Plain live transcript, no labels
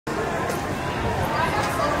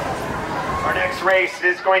next race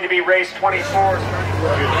is going to be race 24.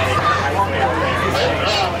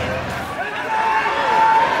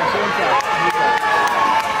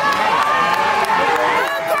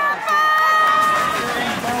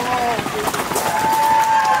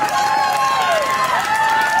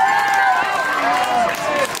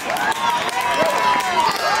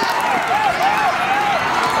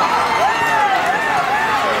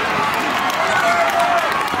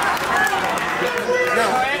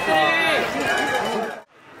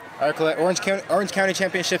 All right, Collette, Orange County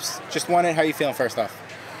Championships just won it. How are you feeling first off?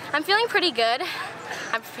 I'm feeling pretty good.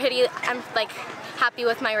 I'm like happy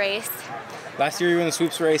with my race. Last year you were in the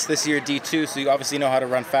swoops race, this year D2, so you obviously know how to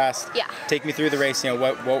run fast. Yeah. Take me through the race, you know,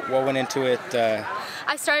 what went into it?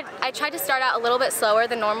 I tried to start out a little bit slower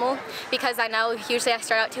than normal because I know usually I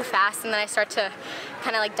start out too fast and then I start to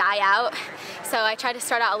kind of like die out. So I tried to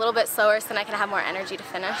start out a little bit slower so then I can have more energy to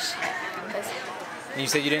finish. And you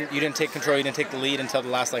said you didn't take control, you didn't take the lead until the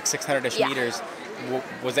last like 600-ish meters.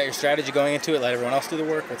 Was that your strategy going into it? Let everyone else do the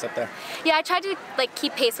work? What's up there? Yeah, I tried to like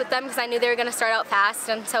keep pace with them because I knew they were going to start out fast,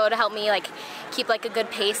 and so it would help me like keep like a good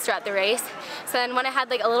pace throughout the race. So then when I had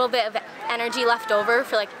like a little bit of energy left over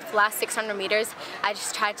for like the last 600 meters, I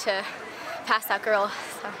just tried to pass that girl.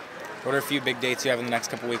 So. What are a few big dates you have in the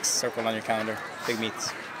next couple weeks circled on your calendar? Big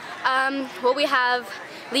meets. Well, we have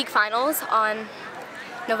league finals on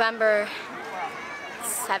November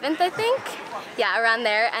 7th, I think. Yeah, around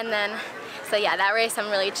there, and then. So yeah, that race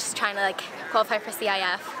I'm really just trying to like qualify for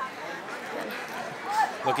CIF.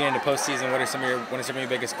 Looking into postseason, what are some of your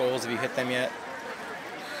biggest goals? Have you hit them yet?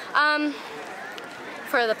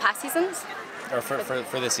 For the past seasons? Or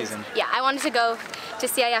for this season? Yeah, I wanted to go to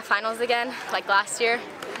CIF finals again, like last year.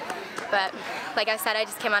 But like I said, I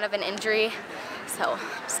just came out of an injury, so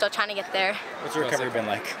I'm still trying to get there. What's your recovery been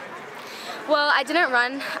like? Well, I didn't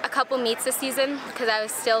run a couple meets this season because I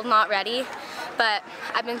was still not ready. But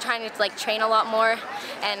I've been trying to like train a lot more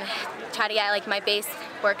and try to get like my base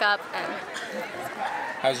work up. And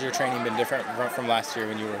how's your training been different from last year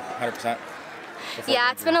when you were 100%? Yeah,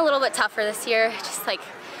 it's been a little bit tougher this year. Just like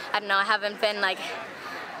I don't know, I haven't been like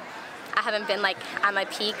at my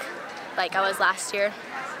peak like I was last year.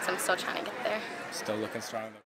 So I'm still trying to get there. Still looking strong though.